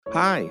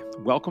Hi,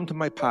 welcome to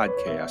my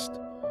podcast,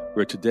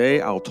 where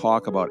today I'll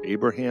talk about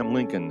Abraham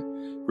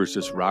Lincoln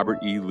versus Robert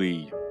E.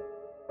 Lee.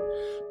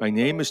 My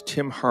name is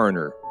Tim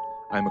Harner.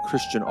 I'm a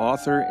Christian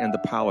author and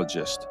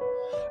apologist,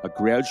 a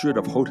graduate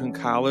of Houghton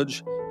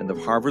College and of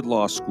Harvard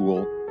Law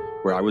School,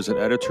 where I was an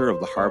editor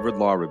of the Harvard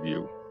Law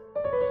Review.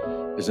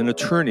 As an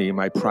attorney,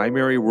 my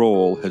primary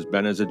role has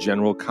been as a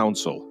general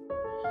counsel.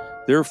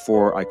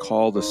 Therefore, I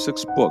call the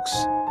 6 books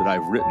that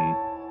I've written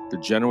the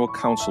General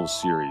Counsel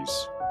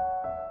series.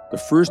 The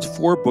first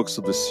 4 books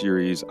of the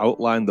series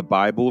outline the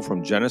Bible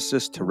from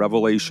Genesis to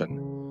Revelation,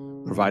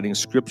 providing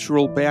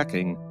scriptural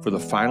backing for the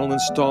final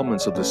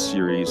installments of the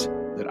series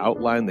that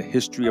outline the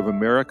history of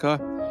America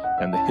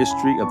and the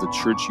history of the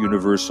Church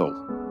Universal.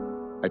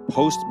 I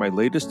post my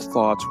latest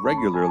thoughts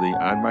regularly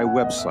on my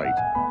website,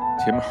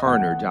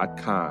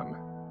 timharner.com.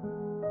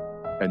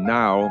 And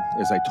now,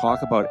 as I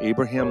talk about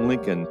Abraham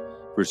Lincoln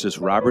versus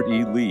Robert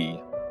E.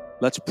 Lee,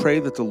 let's pray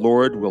that the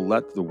Lord will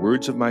let the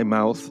words of my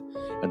mouth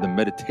and the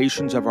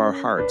meditations of our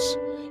hearts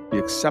be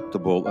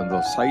acceptable in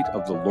the sight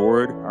of the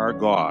Lord our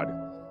God,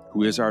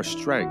 who is our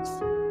strength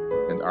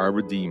and our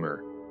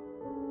Redeemer.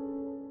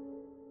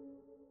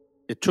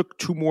 It took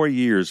 2 more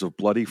years of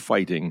bloody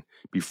fighting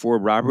before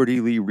Robert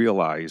E. Lee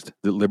realized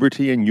that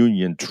liberty and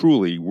union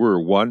truly were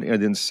one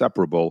and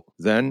inseparable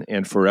then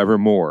and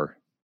forevermore.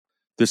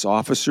 This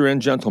officer and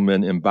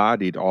gentleman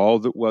embodied all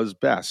that was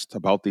best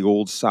about the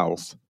Old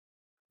South.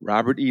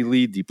 Robert E.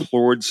 Lee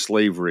deplored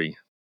slavery.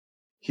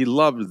 He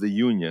loved the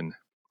Union,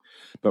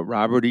 but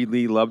Robert E.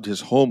 Lee loved his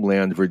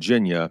homeland,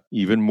 Virginia,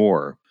 even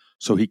more,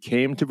 so he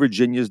came to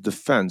Virginia's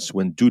defense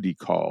when duty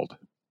called.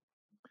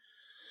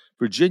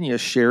 Virginia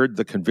shared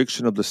the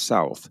conviction of the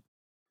South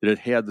that it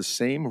had the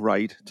same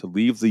right to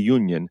leave the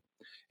Union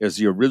as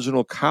the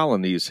original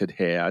colonies had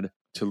had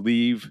to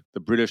leave the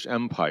British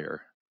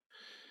Empire.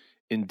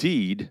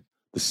 Indeed,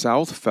 the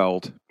South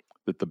felt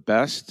that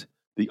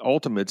the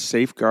ultimate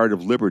safeguard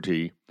of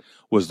liberty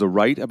was the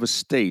right of a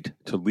state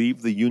to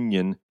leave the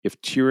Union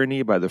if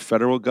tyranny by the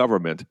federal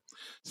government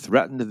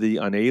threatened the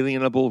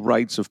unalienable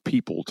rights of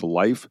people to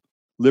life,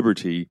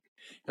 liberty,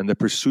 and the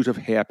pursuit of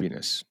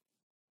happiness.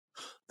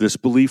 This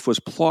belief was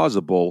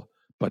plausible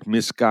but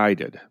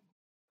misguided.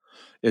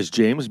 As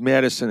James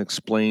Madison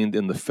explained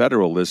in the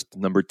Federalist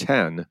No. 10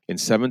 in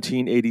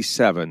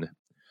 1787,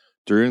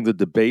 during the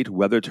debate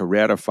whether to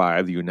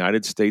ratify the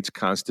United States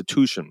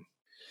Constitution,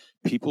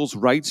 people's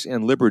rights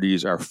and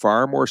liberties are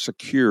far more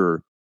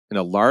secure in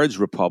a large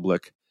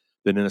republic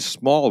than in a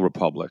small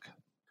republic.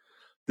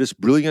 This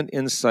brilliant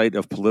insight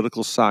of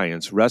political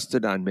science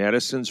rested on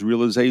Madison's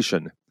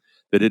realization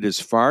that it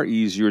is far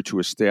easier to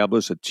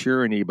establish a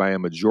tyranny by a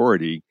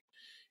majority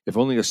if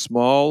only a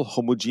small,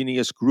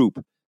 homogeneous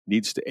group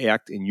needs to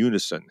act in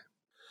unison.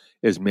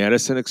 As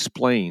Madison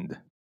explained,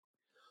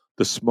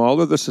 the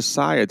smaller the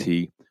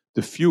society,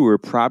 the fewer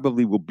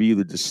probably will be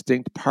the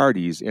distinct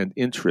parties and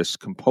interests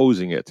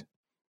composing it.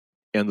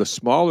 And the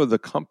smaller the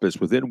compass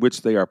within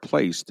which they are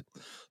placed,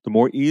 the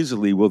more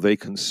easily will they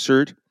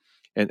concert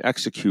and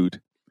execute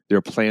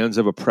their plans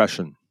of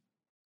oppression.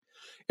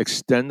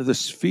 Extend the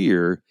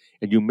sphere,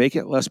 and you make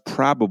it less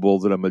probable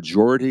that a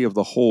majority of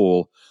the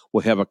whole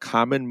will have a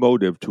common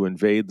motive to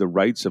invade the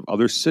rights of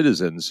other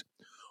citizens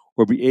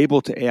or be able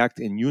to act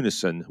in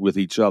unison with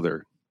each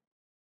other.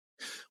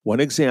 One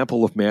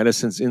example of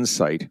Madison's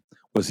insight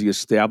was the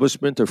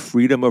establishment of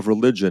freedom of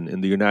religion in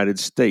the United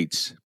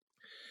States.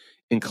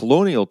 In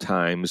colonial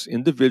times,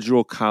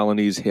 individual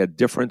colonies had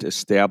different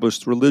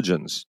established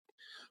religions.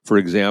 For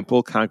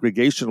example,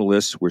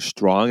 Congregationalists were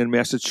strong in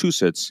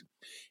Massachusetts,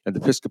 and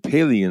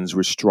Episcopalians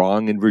were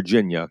strong in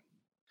Virginia.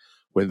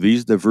 When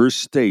these diverse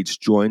states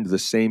joined the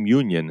same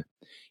union,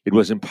 it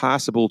was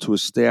impossible to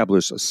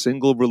establish a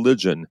single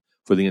religion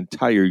for the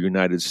entire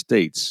United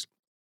States.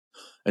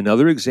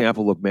 Another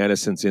example of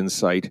Madison's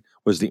insight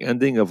was the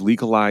ending of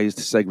legalized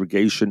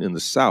segregation in the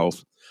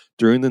South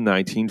during the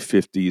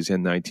 1950s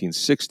and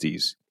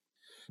 1960s.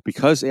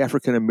 Because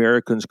African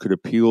Americans could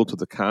appeal to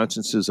the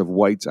consciences of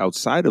whites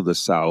outside of the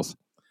South,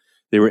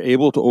 they were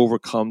able to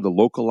overcome the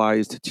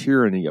localized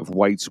tyranny of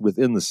whites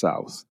within the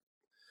South.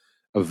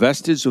 A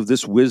vestige of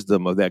this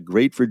wisdom of that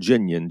great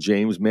Virginian,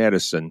 James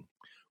Madison,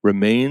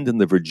 remained in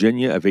the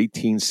Virginia of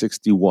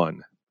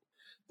 1861.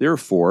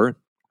 Therefore,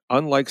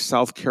 unlike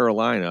South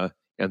Carolina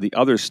and the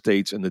other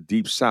states in the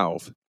Deep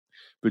South,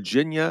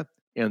 Virginia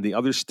and the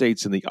other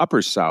states in the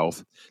Upper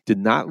South did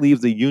not leave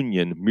the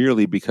Union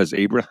merely because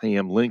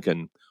Abraham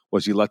Lincoln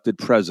was elected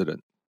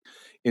president.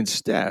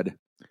 Instead,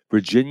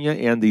 Virginia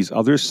and these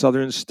other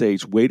southern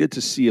states waited to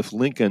see if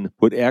Lincoln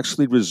would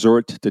actually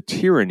resort to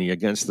tyranny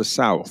against the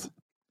South.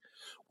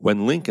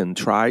 When Lincoln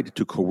tried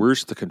to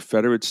coerce the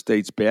Confederate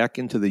States back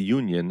into the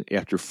Union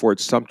after Fort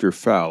Sumter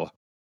fell,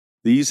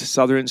 these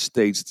southern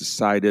states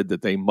decided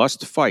that they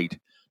must fight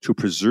to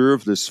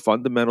preserve this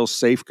fundamental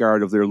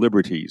safeguard of their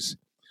liberties,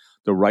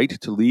 the right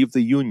to leave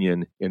the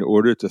Union in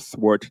order to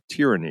thwart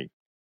tyranny.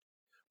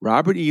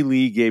 Robert E.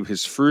 Lee gave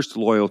his first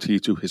loyalty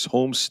to his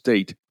home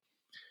state,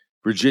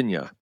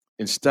 Virginia,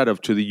 instead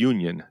of to the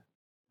Union.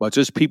 much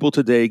as people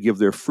today give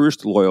their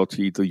first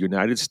loyalty to the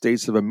United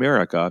States of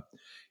America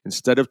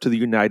instead of to the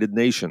United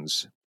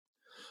Nations.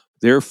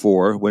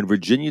 Therefore, when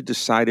Virginia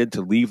decided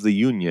to leave the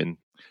Union,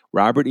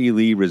 Robert E.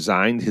 Lee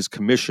resigned his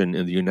commission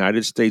in the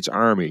United States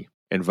Army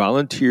and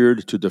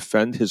volunteered to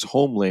defend his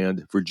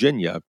homeland,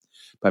 Virginia,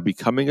 by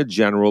becoming a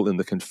general in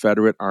the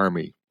Confederate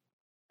Army.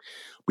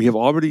 We have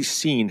already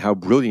seen how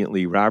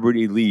brilliantly Robert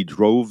E. Lee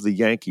drove the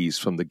Yankees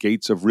from the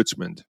gates of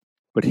Richmond,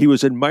 but he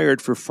was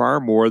admired for far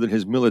more than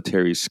his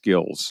military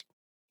skills.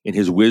 In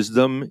his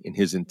wisdom, in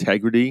his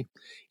integrity,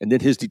 and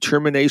in his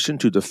determination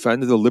to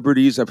defend the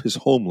liberties of his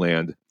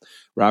homeland,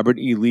 Robert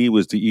E. Lee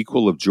was the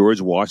equal of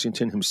George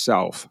Washington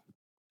himself.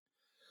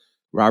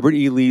 Robert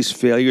E. Lee's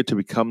failure to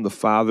become the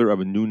father of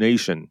a new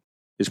nation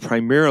is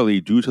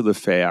primarily due to the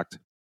fact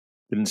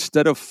that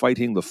instead of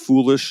fighting the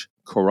foolish,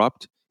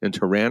 corrupt, and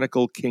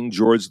tyrannical King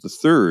George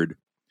III,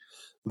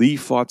 Lee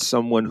fought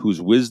someone whose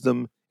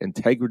wisdom,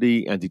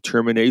 integrity, and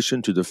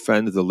determination to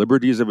defend the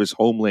liberties of his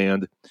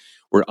homeland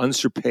were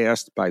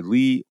unsurpassed by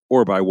Lee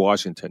or by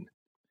Washington,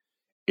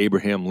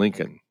 Abraham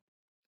Lincoln.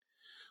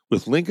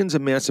 With Lincoln's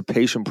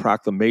Emancipation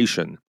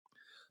Proclamation,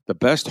 the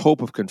best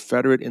hope of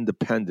Confederate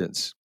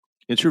independence,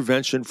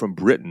 intervention from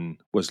Britain,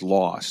 was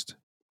lost.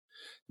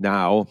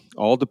 Now,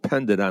 all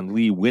depended on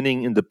Lee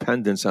winning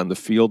independence on the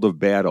field of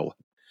battle,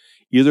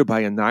 either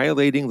by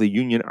annihilating the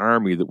Union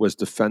Army that was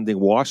defending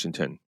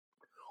Washington,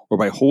 or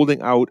by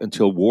holding out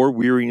until war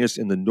weariness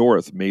in the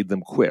North made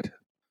them quit.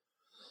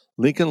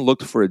 Lincoln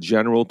looked for a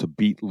general to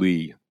beat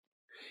Lee.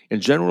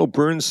 In General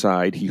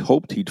Burnside, he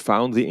hoped he'd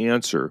found the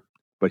answer,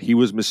 but he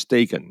was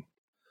mistaken.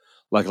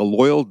 Like a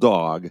loyal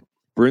dog,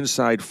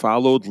 Burnside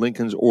followed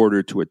Lincoln's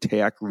order to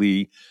attack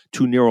Lee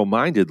too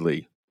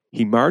narrow-mindedly.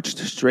 He marched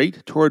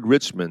straight toward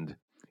Richmond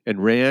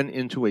and ran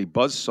into a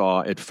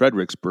buzzsaw at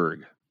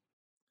Fredericksburg.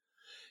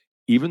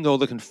 Even though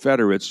the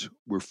Confederates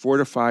were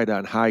fortified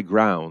on high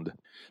ground,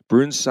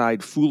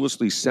 Burnside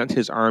foolishly sent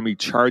his army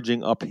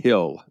charging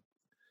uphill.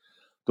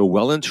 The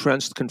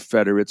well-entrenched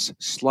Confederates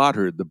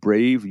slaughtered the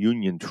brave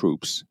Union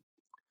troops.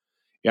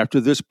 After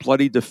this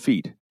bloody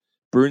defeat,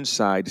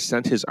 Burnside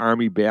sent his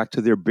army back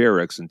to their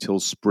barracks until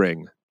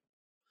spring.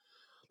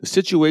 The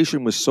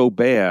situation was so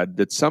bad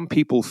that some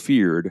people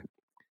feared,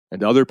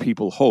 and other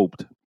people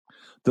hoped,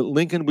 that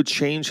Lincoln would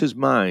change his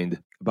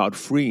mind about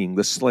freeing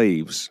the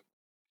slaves.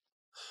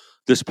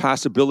 This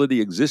possibility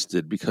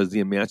existed because the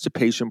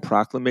Emancipation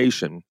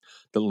Proclamation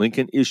that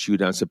Lincoln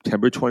issued on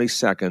September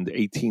 22,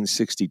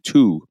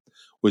 1862,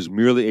 was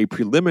merely a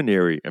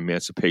preliminary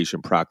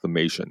Emancipation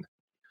Proclamation.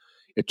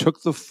 It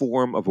took the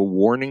form of a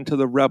warning to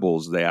the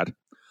rebels that,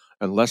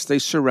 unless they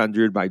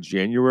surrendered by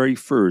January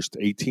 1,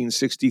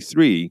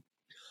 1863,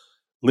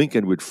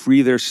 Lincoln would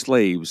free their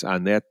slaves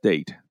on that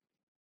date.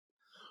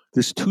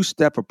 This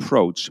two-step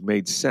approach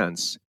made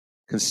sense,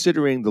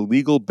 considering the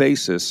legal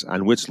basis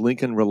on which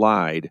Lincoln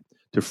relied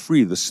to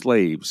free the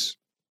slaves.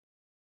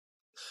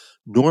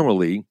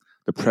 Normally,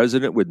 the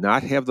president would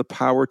not have the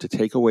power to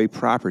take away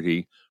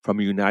property from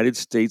a United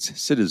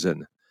States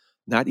citizen,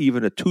 not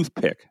even a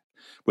toothpick,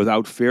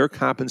 without fair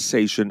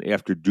compensation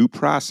after due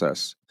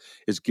process,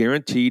 is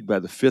guaranteed by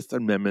the Fifth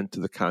Amendment to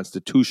the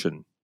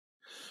Constitution.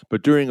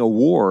 But during a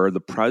war, the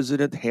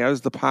president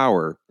has the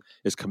power,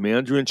 as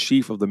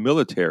commander-in-chief of the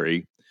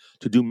military,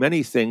 to do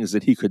many things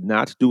that he could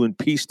not do in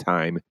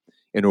peacetime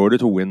in order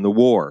to win the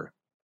war.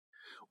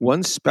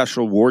 One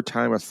special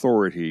wartime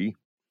authority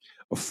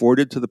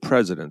afforded to the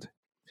president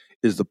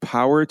is the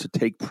power to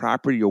take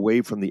property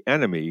away from the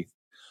enemy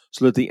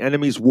so that the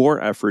enemy's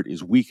war effort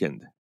is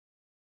weakened.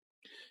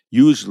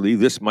 Usually,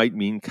 this might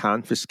mean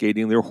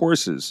confiscating their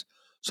horses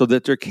so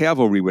that their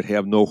cavalry would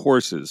have no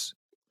horses.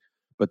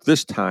 But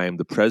this time,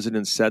 the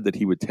president said that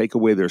he would take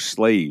away their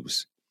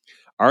slaves,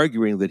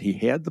 arguing that he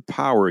had the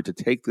power to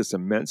take this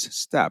immense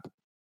step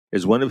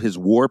as one of his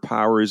war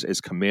powers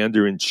as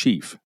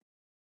commander-in-chief.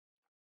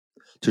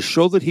 To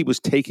show that he was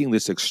taking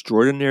this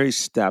extraordinary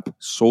step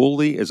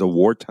solely as a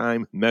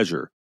wartime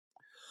measure,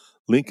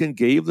 Lincoln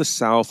gave the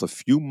South a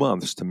few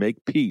months to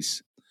make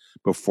peace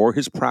before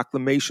his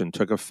proclamation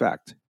took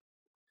effect.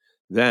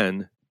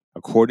 Then,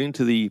 according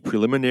to the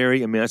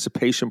preliminary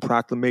Emancipation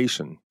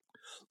Proclamation,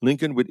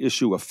 Lincoln would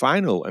issue a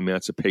final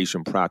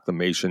Emancipation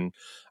Proclamation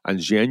on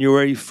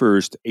January 1,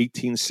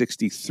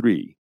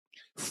 1863,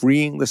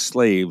 freeing the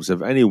slaves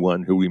of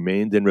anyone who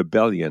remained in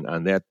rebellion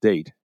on that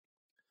date.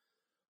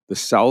 The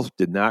South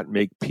did not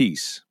make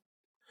peace.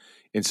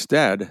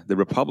 Instead, the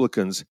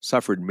Republicans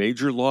suffered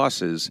major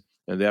losses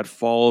in that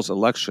fall's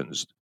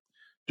elections,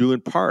 due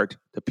in part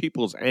to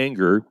people's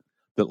anger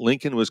that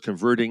Lincoln was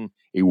converting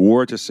a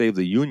war to save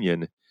the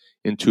Union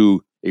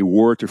into a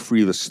war to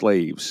free the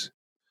slaves.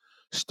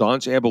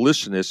 Staunch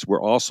abolitionists were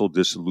also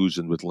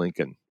disillusioned with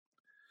Lincoln.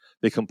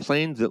 They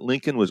complained that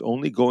Lincoln was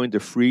only going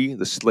to free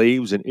the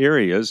slaves in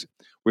areas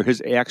where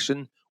his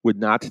action would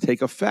not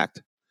take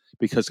effect,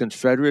 because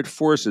Confederate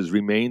forces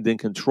remained in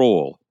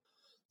control.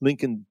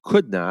 Lincoln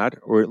could not,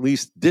 or at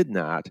least did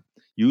not,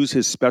 use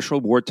his special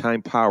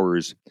wartime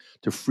powers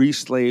to free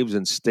slaves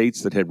in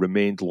states that had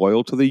remained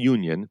loyal to the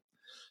Union,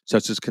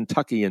 such as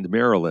Kentucky and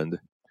Maryland,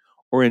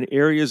 or in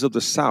areas of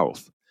the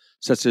South,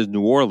 such as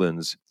New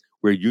Orleans,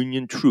 where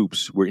Union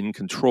troops were in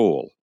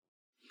control.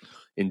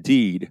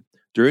 Indeed,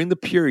 during the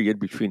period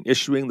between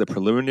issuing the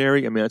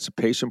preliminary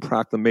Emancipation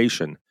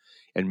Proclamation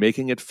and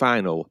making it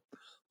final,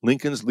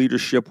 Lincoln's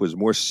leadership was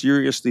more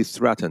seriously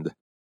threatened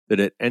than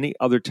at any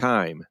other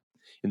time,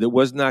 and it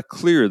was not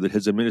clear that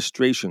his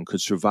administration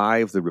could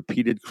survive the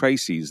repeated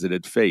crises it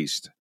had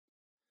faced.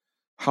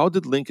 How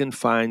did Lincoln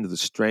find the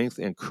strength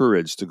and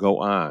courage to go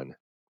on?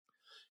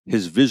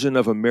 His vision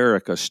of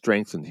America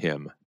strengthened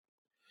him,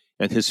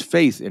 and his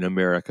faith in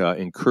America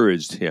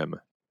encouraged him.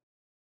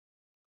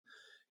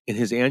 In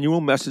his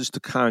annual message to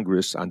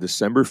Congress on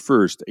December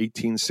 1st,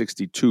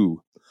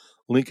 1862,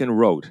 Lincoln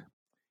wrote,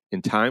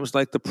 "In times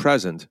like the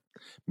present,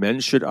 men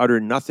should utter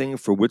nothing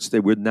for which they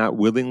would not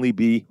willingly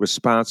be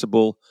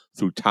responsible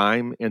through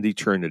time and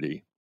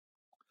eternity."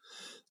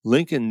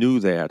 Lincoln knew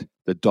that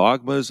the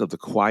dogmas of the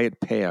quiet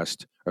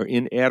past are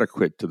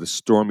inadequate to the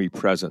stormy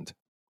present.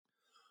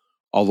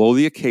 Although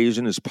the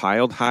occasion is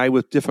piled high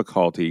with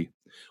difficulty,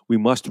 we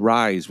must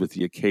rise with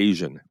the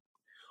occasion.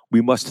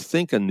 We must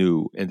think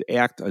anew and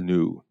act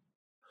anew.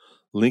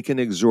 Lincoln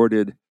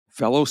exhorted,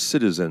 "Fellow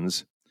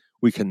citizens,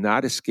 we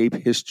cannot escape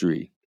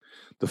history.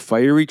 The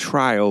fiery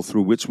trial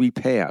through which we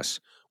pass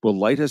will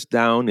light us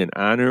down in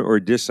honor or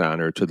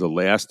dishonor to the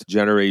last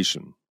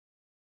generation."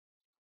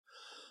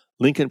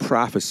 Lincoln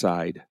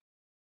prophesied,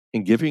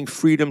 "In giving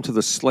freedom to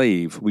the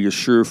slave, we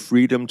assure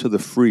freedom to the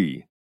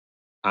free,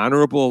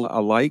 honorable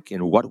alike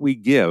in what we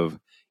give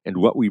and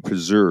what we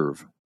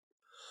preserve."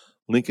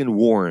 Lincoln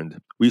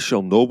warned, "We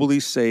shall nobly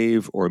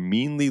save or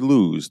meanly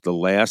lose the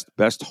last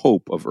best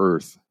hope of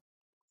earth."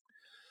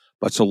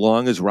 But so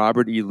long as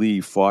Robert E.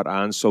 Lee fought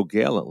on so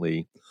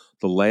gallantly,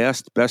 the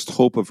last best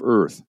hope of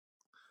earth,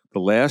 the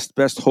last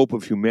best hope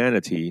of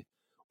humanity,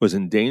 was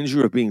in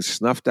danger of being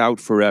snuffed out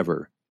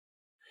forever.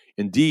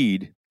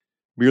 Indeed,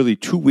 merely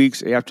 2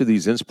 weeks after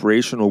these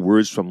inspirational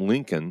words from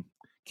Lincoln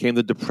came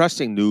the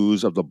depressing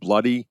news of the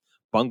bloody,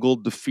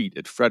 bungled defeat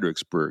at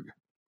Fredericksburg,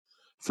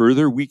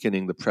 further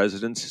weakening the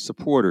president's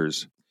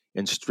supporters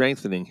and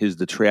strengthening his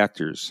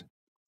detractors.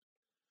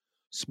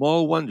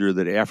 Small wonder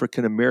that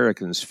African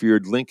Americans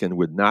feared Lincoln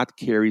would not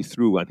carry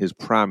through on his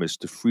promise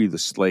to free the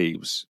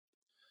slaves.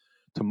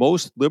 To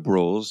most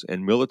liberals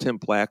and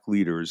militant black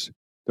leaders,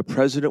 the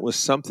president was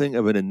something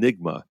of an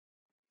enigma.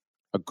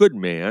 A good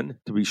man,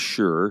 to be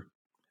sure,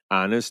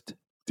 honest,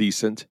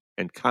 decent,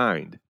 and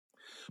kind,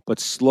 but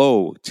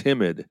slow,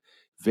 timid,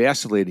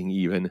 vacillating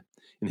even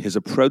in his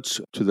approach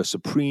to the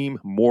supreme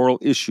moral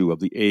issue of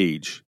the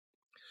age.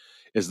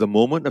 As the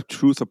moment of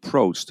truth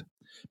approached,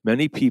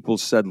 many people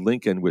said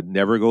Lincoln would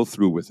never go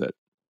through with it.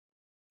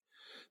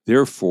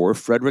 Therefore,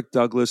 Frederick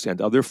Douglass and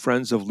other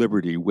friends of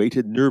liberty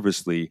waited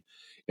nervously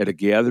at a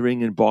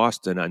gathering in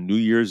Boston on New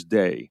Year's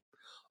Day,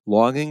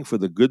 longing for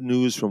the good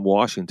news from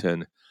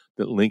Washington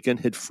that Lincoln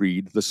had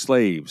freed the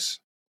slaves.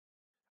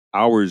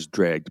 Hours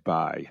dragged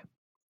by.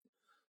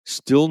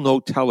 Still no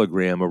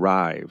telegram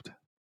arrived.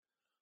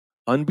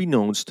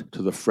 Unbeknownst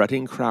to the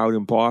fretting crowd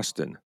in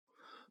Boston,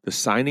 the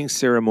signing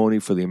ceremony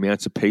for the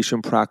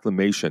Emancipation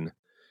Proclamation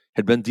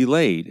had been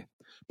delayed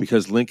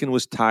because Lincoln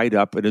was tied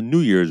up at a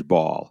New Year's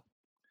ball.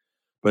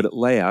 But at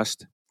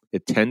last,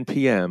 at 10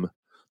 p.m.,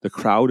 the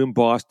crowd in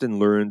Boston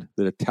learned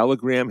that a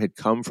telegram had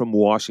come from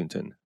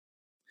Washington.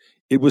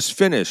 It was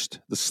finished.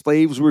 The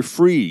slaves were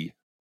free.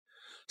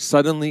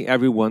 Suddenly,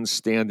 everyone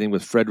standing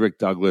with Frederick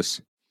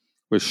Douglass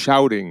was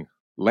shouting,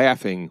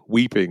 laughing,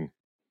 weeping,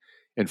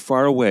 and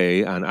far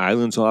away on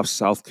islands off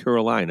South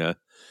Carolina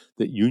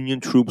that Union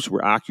troops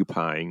were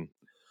occupying,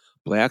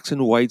 blacks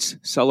and whites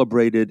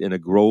celebrated in a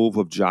grove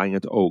of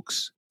giant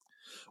oaks.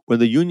 When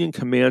the Union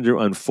commander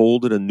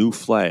unfolded a new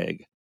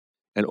flag,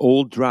 an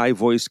old dry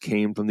voice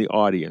came from the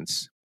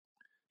audience.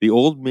 The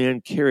old man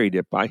carried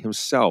it by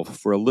himself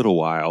for a little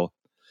while.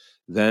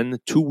 Then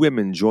 2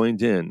 women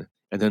joined in,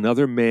 and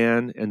another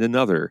man and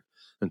another,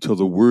 until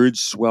the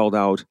words swelled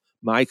out,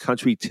 "My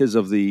country 'tis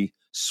of thee,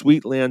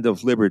 sweet land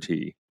of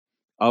liberty,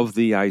 of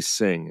thee I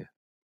sing."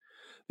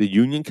 The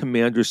Union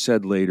commander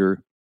said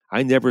later,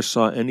 "I never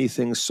saw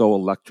anything so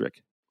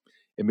electric.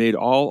 It made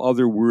all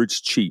other words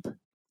cheap.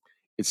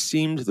 It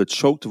seemed the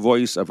choked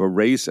voice of a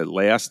race at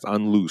last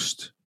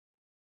unloosed."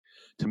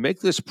 To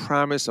make this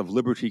promise of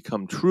liberty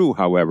come true,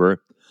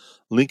 however,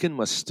 Lincoln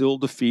must still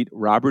defeat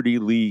Robert E.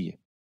 Lee,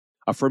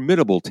 a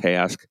formidable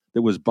task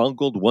that was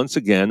bungled once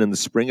again in the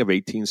spring of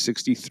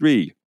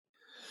 1863.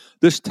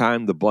 This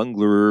time the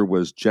bungler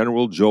was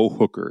General Joe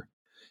Hooker,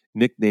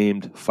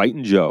 nicknamed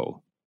Fightin'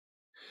 Joe.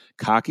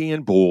 Cocky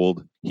and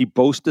bold, he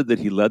boasted that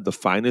he led the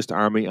finest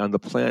army on the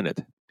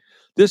planet.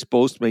 This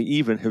boast may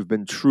even have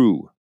been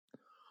true.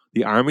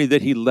 The army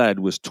that he led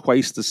was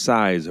twice the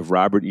size of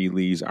Robert E.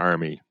 Lee's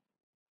army.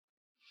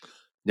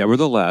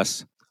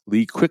 Nevertheless,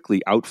 Lee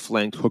quickly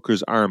outflanked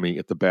Hooker's army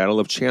at the Battle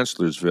of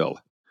Chancellorsville.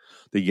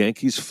 The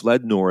Yankees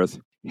fled north,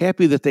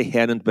 happy that they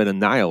hadn't been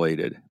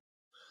annihilated.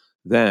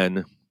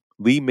 Then,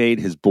 Lee made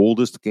his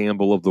boldest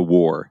gamble of the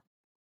war.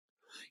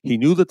 He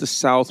knew that the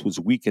South was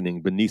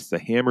weakening beneath the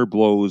hammer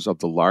blows of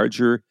the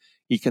larger,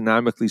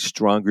 economically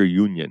stronger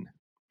Union.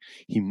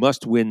 He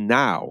must win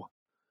now,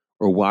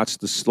 or watch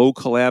the slow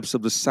collapse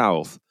of the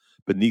South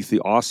beneath the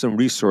awesome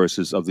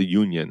resources of the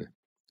Union.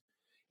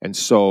 And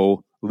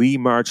so Lee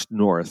marched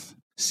north,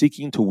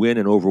 seeking to win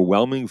an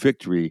overwhelming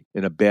victory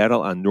in a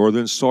battle on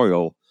northern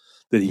soil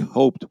that he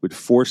hoped would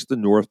force the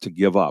North to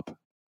give up.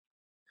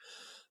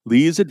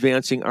 Lee's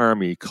advancing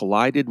army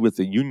collided with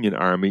the Union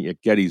Army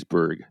at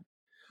Gettysburg.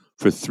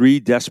 For 3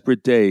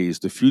 desperate days,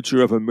 the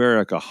future of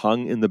America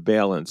hung in the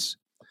balance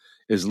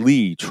as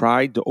Lee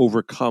tried to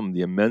overcome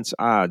the immense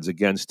odds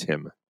against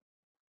him.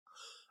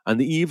 On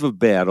the eve of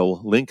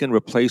battle, Lincoln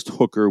replaced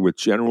Hooker with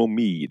General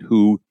Meade,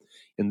 who,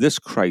 in this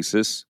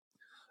crisis,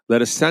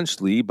 led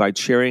essentially by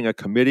chairing a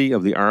committee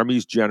of the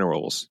Army's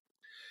generals.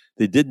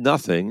 They did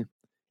nothing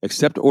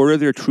except order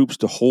their troops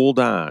to hold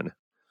on,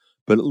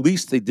 but at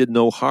least they did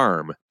no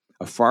harm,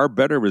 a far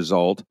better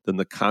result than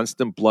the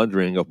constant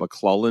blundering of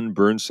McClellan,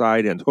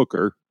 Burnside, and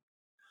Hooker.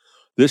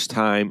 This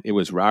time it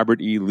was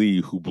Robert E.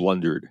 Lee who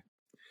blundered.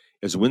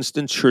 As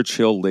Winston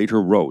Churchill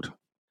later wrote,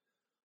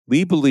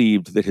 Lee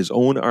believed that his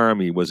own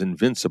army was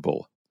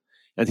invincible,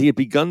 and he had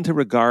begun to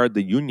regard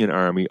the Union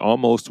Army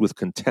almost with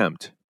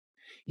contempt.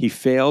 He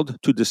failed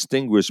to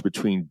distinguish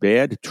between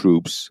bad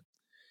troops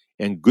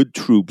and good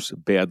troops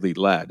badly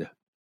led.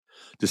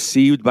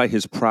 Deceived by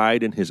his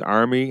pride in his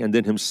army and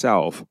in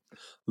himself,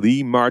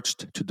 Lee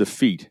marched to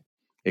defeat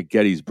at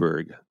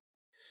Gettysburg.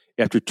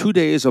 After 2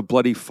 days of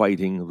bloody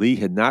fighting, Lee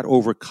had not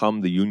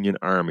overcome the Union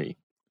Army.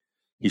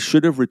 He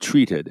should have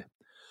retreated,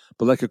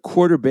 but like a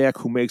quarterback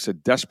who makes a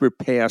desperate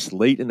pass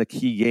late in a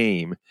key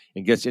game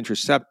and gets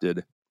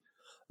intercepted,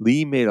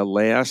 Lee made a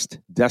last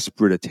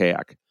desperate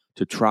attack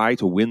to try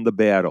to win the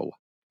battle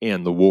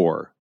and the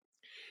war.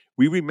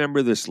 We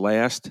remember this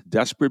last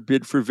desperate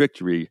bid for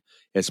victory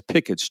as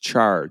Pickett's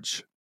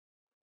Charge.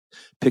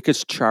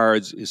 Pickett's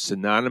Charge is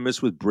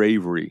synonymous with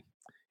bravery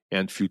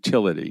and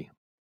futility.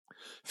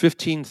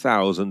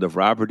 15,000 of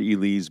Robert E.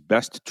 Lee's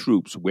best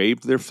troops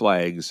waved their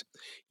flags,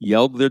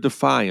 yelled their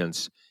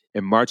defiance,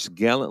 and marched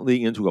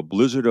gallantly into a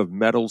blizzard of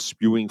metal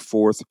spewing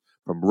forth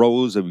from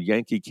rows of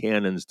Yankee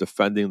cannons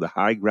defending the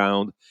high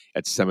ground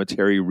at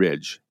Cemetery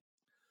Ridge.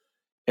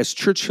 As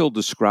Churchill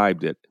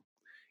described it,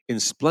 in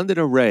splendid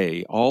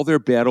array, all their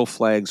battle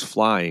flags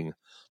flying,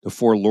 the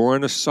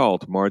forlorn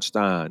assault marched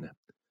on.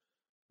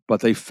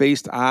 But they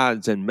faced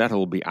odds and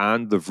metal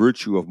beyond the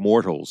virtue of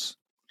mortals.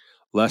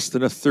 Less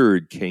than a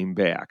third came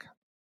back.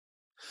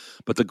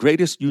 But the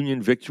greatest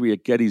Union victory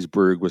at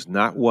Gettysburg was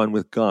not won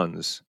with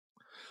guns.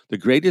 The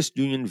greatest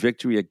Union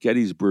victory at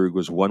Gettysburg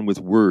was won with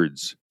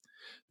words,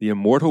 the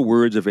immortal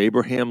words of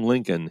Abraham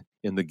Lincoln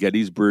in the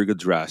Gettysburg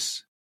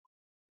Address.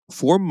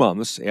 4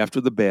 months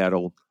after the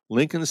battle,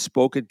 Lincoln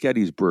spoke at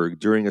Gettysburg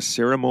during a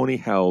ceremony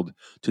held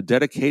to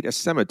dedicate a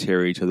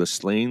cemetery to the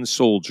slain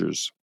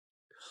soldiers.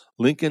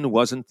 Lincoln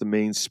wasn't the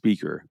main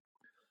speaker.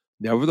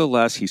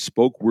 Nevertheless, he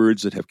spoke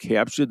words that have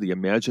captured the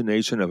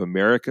imagination of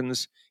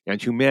Americans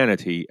and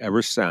humanity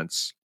ever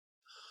since.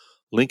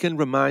 Lincoln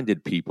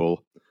reminded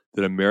people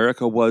that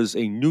America was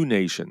a new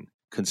nation,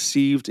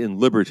 conceived in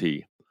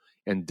liberty,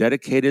 and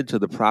dedicated to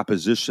the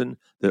proposition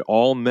that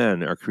all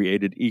men are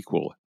created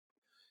equal.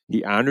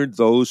 He honored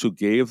those who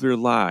gave their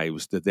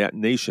lives that that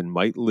nation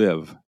might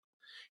live.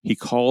 He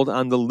called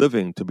on the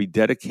living to be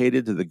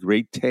dedicated to the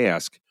great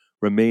task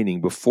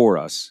remaining before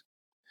us.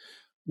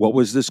 What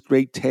was this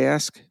great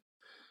task?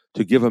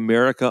 To give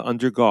America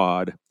under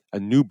God a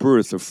new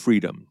birth of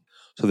freedom,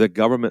 so that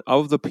government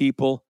of the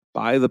people,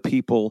 by the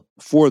people,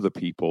 for the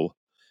people,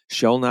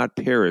 shall not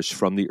perish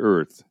from the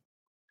earth.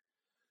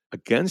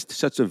 Against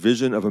such a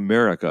vision of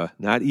America,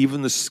 not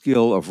even the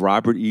skill of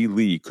Robert E.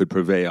 Lee could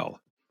prevail,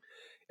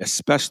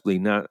 especially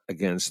not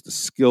against the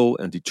skill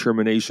and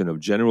determination of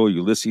General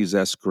Ulysses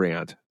S.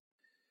 Grant.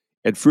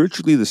 At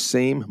virtually the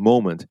same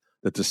moment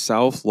that the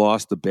South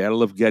lost the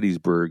Battle of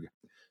Gettysburg,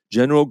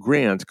 General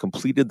Grant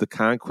completed the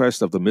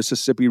conquest of the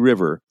Mississippi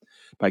River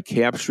by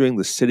capturing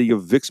the city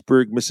of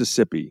Vicksburg,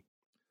 Mississippi.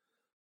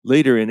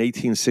 Later in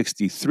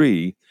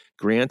 1863,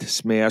 Grant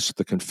smashed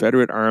the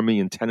Confederate Army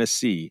in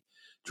Tennessee,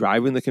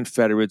 driving the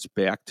Confederates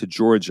back to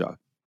Georgia.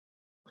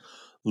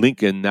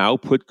 Lincoln now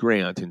put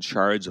Grant in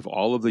charge of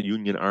all of the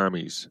Union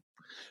armies.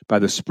 By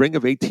the spring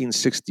of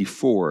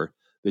 1864,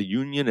 the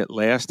Union at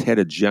last had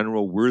a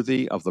general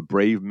worthy of the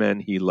brave men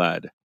he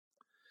led.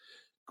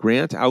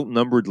 Grant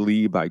outnumbered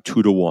Lee by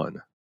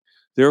 2-1.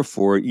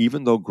 Therefore,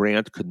 even though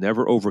Grant could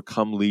never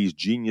overcome Lee's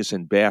genius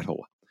in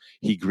battle,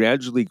 he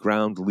gradually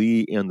ground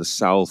Lee and the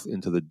South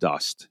into the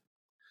dust.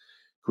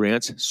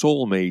 Grant's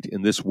soulmate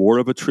in this war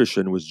of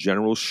attrition was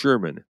General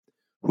Sherman,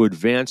 who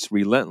advanced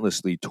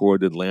relentlessly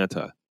toward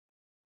Atlanta.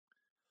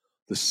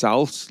 The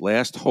South's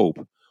last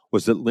hope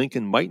was that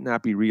Lincoln might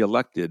not be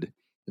reelected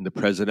in the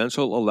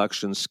presidential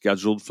election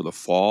scheduled for the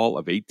fall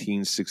of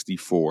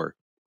 1864.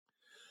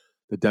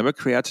 The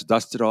Democrats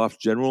dusted off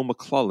General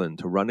McClellan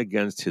to run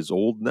against his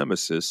old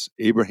nemesis,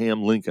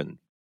 Abraham Lincoln.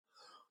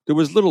 There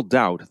was little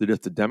doubt that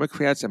if the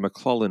Democrats and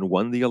McClellan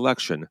won the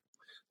election,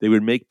 they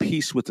would make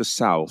peace with the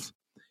South,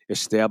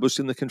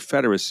 establishing the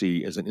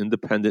Confederacy as an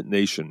independent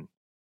nation.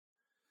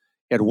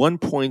 At one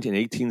point in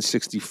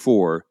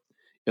 1864,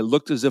 it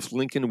looked as if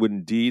Lincoln would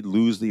indeed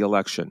lose the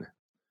election.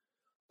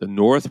 The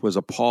North was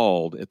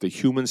appalled at the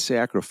human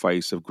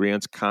sacrifice of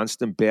Grant's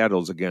constant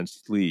battles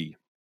against Lee.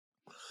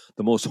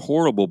 The most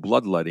horrible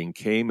bloodletting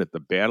came at the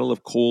Battle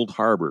of Cold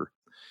Harbor,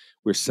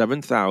 where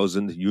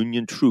 7,000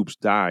 Union troops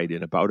died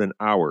in about an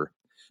hour,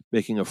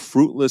 making a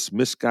fruitless,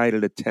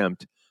 misguided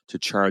attempt to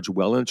charge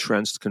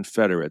well-entrenched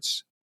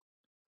Confederates.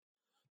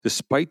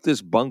 Despite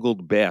this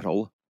bungled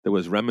battle that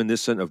was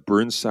reminiscent of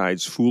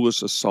Burnside's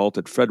foolish assault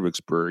at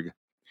Fredericksburg,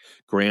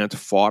 Grant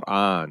fought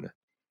on.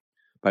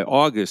 By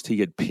August, he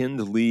had pinned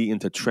Lee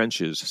into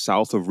trenches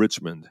south of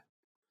Richmond.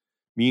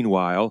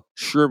 Meanwhile,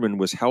 Sherman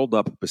was held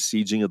up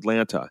besieging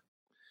Atlanta.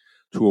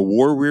 To a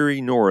war-weary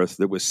North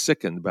that was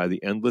sickened by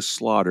the endless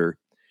slaughter,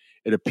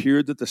 it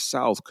appeared that the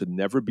South could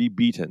never be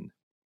beaten.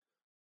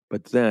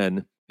 But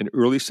then, in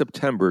early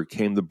September,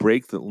 came the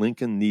break that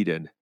Lincoln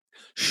needed.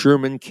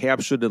 Sherman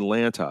captured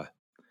Atlanta.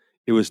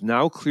 It was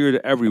now clear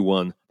to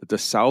everyone that the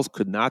South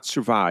could not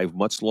survive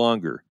much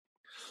longer.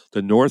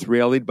 The North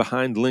rallied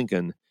behind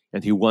Lincoln,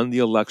 and he won the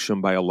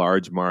election by a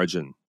large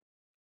margin.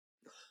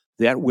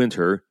 That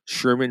winter,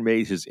 Sherman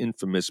made his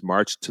infamous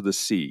March to the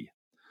Sea,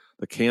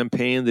 the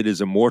campaign that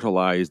is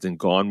immortalized in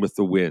Gone with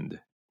the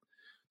Wind.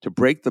 To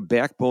break the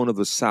backbone of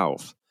the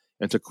South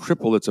and to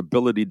cripple its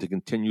ability to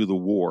continue the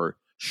war,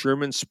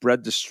 Sherman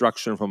spread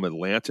destruction from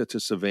Atlanta to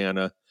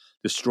Savannah,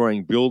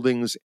 destroying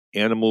buildings,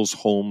 animals,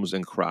 homes,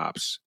 and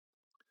crops.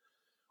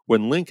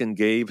 When Lincoln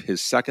gave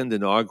his second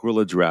inaugural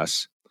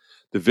address,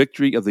 the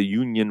victory of the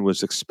Union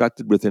was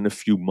expected within a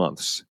few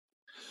months.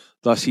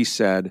 Thus he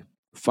said,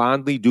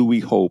 "Fondly do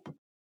we hope,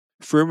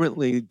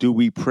 fervently do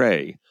we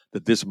pray,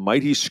 that this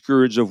mighty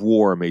scourge of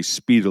war may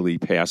speedily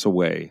pass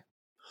away."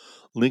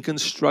 Lincoln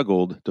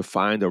struggled to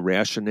find a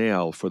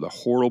rationale for the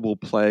horrible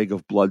plague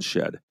of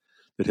bloodshed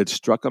that had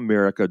struck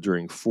America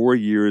during 4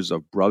 years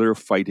of brother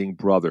fighting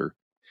brother.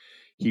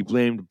 He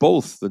blamed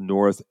both the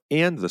North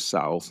and the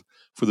South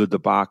for the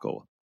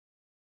debacle.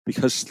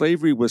 Because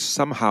slavery was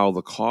somehow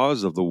the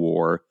cause of the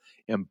war,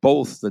 and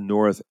both the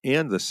North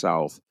and the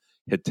South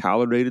had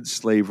tolerated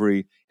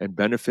slavery and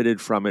benefited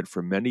from it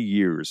for many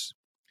years.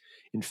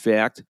 In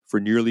fact, for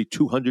nearly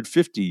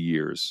 250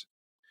 years.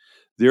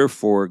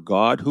 Therefore,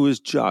 God, who is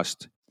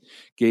just,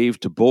 gave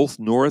to both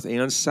North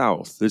and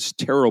South this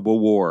terrible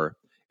war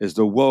as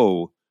the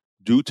woe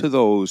due to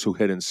those who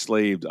had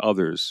enslaved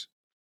others.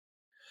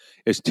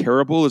 As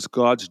terrible as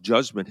God's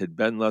judgment had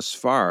been thus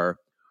far,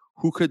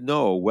 who could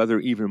know whether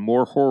even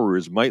more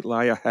horrors might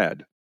lie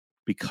ahead?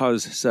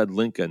 Because, said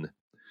Lincoln,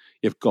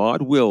 if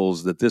God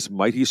wills that this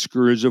mighty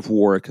scourge of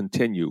war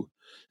continue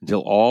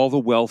until all the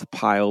wealth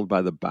piled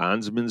by the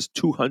bondsman's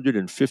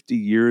 250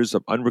 years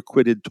of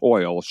unrequited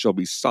toil shall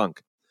be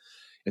sunk,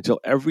 until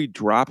every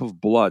drop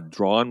of blood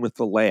drawn with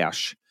the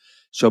lash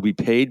shall be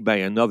paid by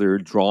another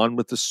drawn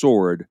with the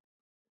sword,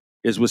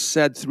 as was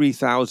said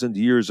 3,000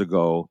 years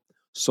ago,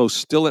 so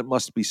still it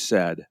must be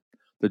said,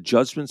 the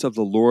judgments of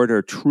the Lord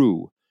are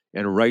true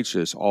and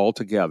righteous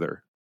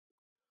altogether.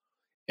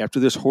 After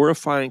this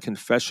horrifying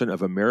confession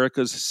of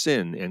America's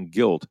sin and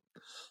guilt,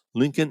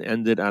 Lincoln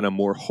ended on a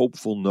more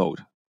hopeful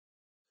note.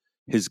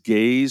 His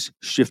gaze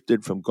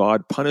shifted from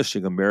God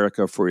punishing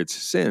America for its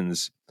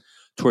sins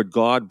toward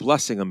God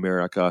blessing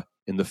America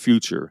in the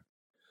future.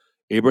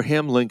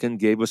 Abraham Lincoln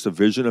gave us a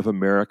vision of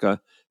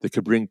America that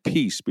could bring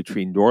peace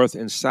between North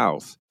and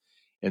South,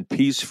 and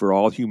peace for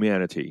all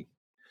humanity.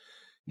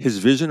 His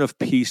vision of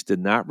peace did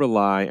not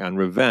rely on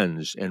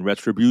revenge and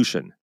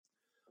retribution.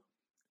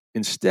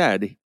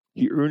 Instead,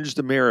 he urged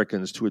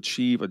Americans to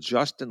achieve a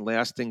just and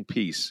lasting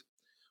peace,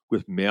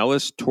 with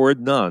malice toward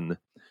none,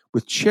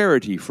 with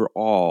charity for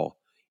all,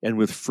 and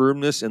with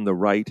firmness in the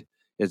right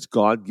as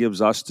God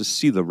gives us to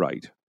see the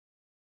right.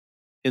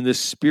 In this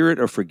spirit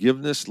of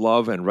forgiveness,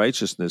 love, and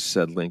righteousness,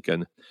 said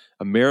Lincoln,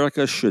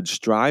 America should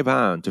strive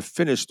on to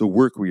finish the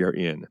work we are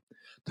in,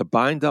 to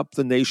bind up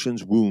the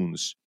nation's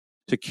wounds,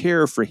 to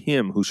care for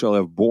him who shall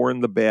have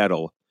borne the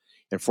battle,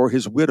 and for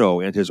his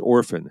widow and his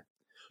orphan,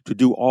 to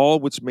do all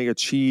which may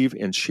achieve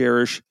and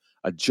cherish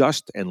a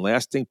just and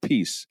lasting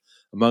peace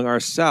among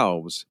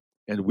ourselves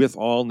and with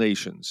all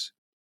nations.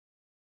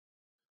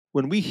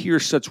 When we hear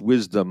such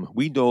wisdom,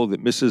 we know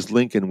that Mrs.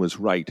 Lincoln was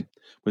right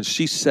when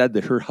she said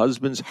that her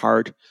husband's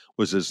heart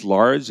was as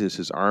large as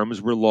his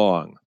arms were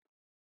long,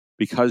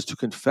 because to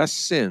confess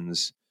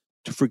sins,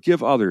 to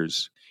forgive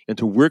others, and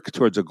to work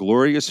towards a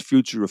glorious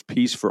future of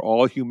peace for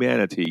all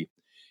humanity,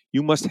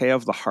 you must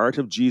have the heart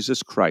of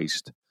Jesus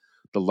Christ,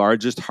 the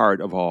largest heart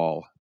of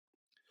all.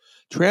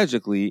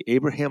 Tragically,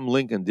 Abraham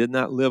Lincoln did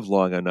not live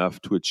long enough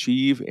to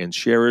achieve and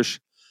cherish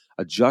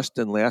a just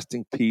and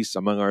lasting peace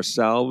among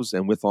ourselves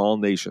and with all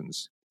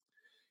nations.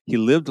 He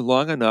lived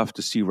long enough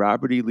to see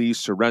Robert E. Lee's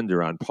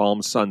surrender on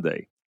Palm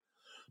Sunday.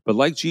 But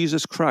like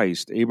Jesus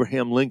Christ,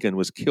 Abraham Lincoln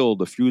was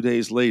killed a few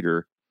days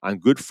later on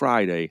Good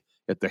Friday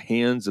at the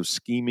hands of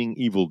scheming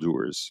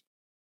evildoers.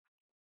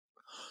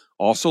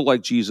 Also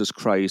like Jesus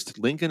Christ,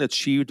 Lincoln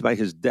achieved by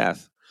his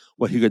death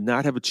what he could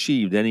not have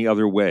achieved any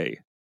other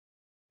way.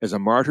 As a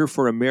martyr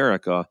for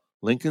America,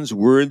 Lincoln's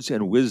words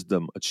and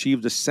wisdom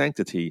achieved a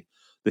sanctity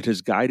that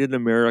has guided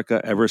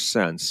America ever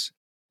since.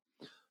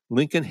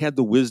 Lincoln had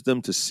the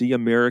wisdom to see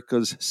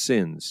America's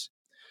sins,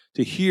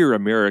 to hear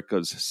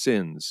America's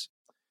sins,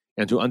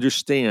 and to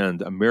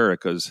understand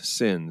America's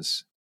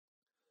sins.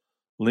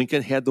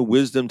 Lincoln had the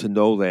wisdom to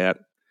know that,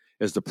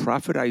 as the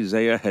prophet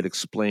Isaiah had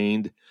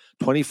explained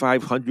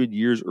 2,500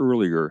 years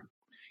earlier,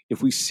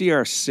 if we see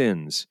our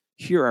sins,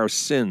 hear our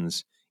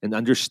sins, and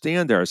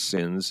understand our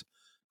sins,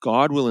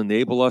 God will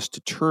enable us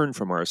to turn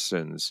from our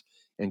sins,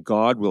 and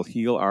God will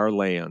heal our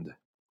land.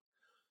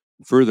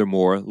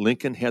 Furthermore,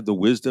 Lincoln had the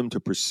wisdom to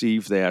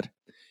perceive that,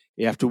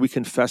 after we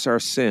confess our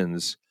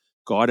sins,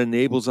 God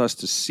enables us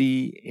to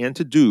see and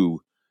to do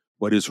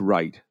what is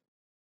right.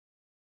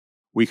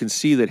 We can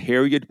see that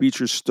Harriet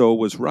Beecher Stowe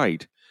was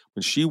right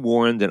when she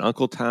warned in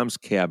Uncle Tom's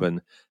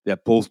Cabin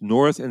that both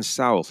North and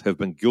South have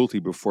been guilty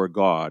before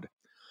God,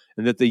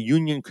 and that the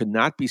Union could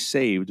not be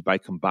saved by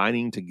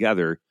combining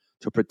together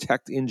to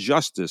protect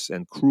injustice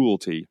and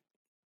cruelty.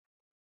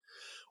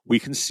 We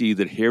can see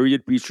that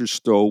Harriet Beecher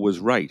Stowe was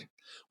right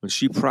when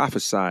she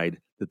prophesied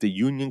that the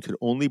Union could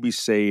only be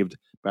saved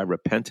by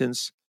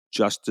repentance,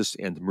 justice,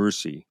 and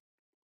mercy.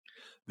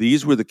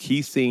 These were the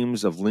key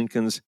themes of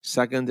Lincoln's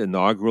second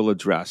inaugural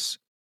address,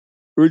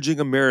 urging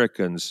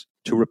Americans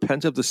to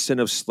repent of the sin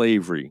of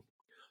slavery,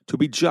 to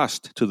be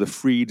just to the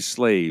freed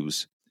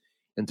slaves,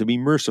 and to be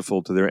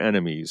merciful to their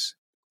enemies.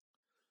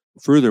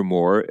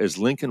 Furthermore, as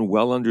Lincoln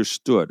well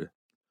understood,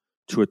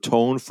 to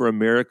atone for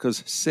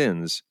America's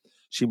sins,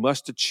 she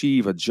must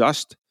achieve a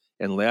just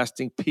and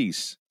lasting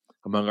peace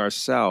among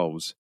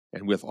ourselves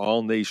and with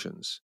all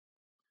nations.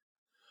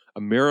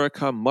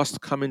 America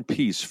must come in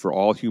peace for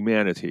all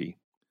humanity,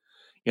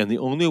 and the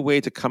only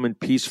way to come in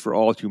peace for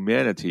all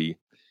humanity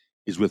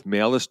is with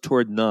malice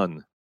toward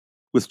none,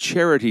 with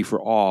charity for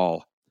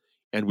all,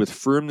 and with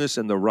firmness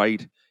in the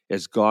right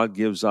as God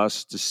gives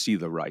us to see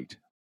the right.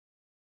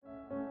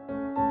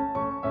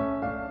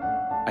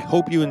 I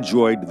hope you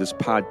enjoyed this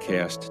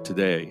podcast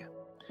today.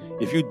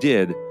 If you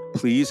did,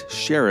 please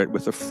share it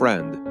with a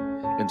friend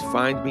and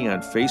find me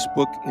on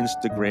Facebook,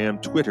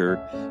 Instagram, Twitter,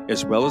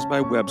 as well as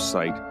my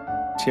website,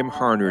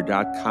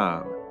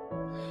 timharner.com.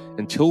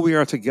 Until we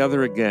are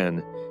together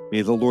again,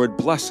 may the Lord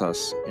bless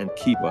us and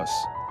keep us.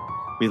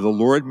 May the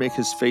Lord make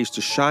his face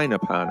to shine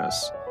upon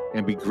us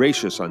and be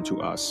gracious unto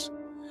us.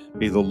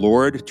 May the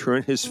Lord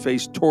turn his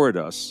face toward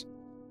us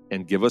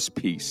and give us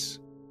peace.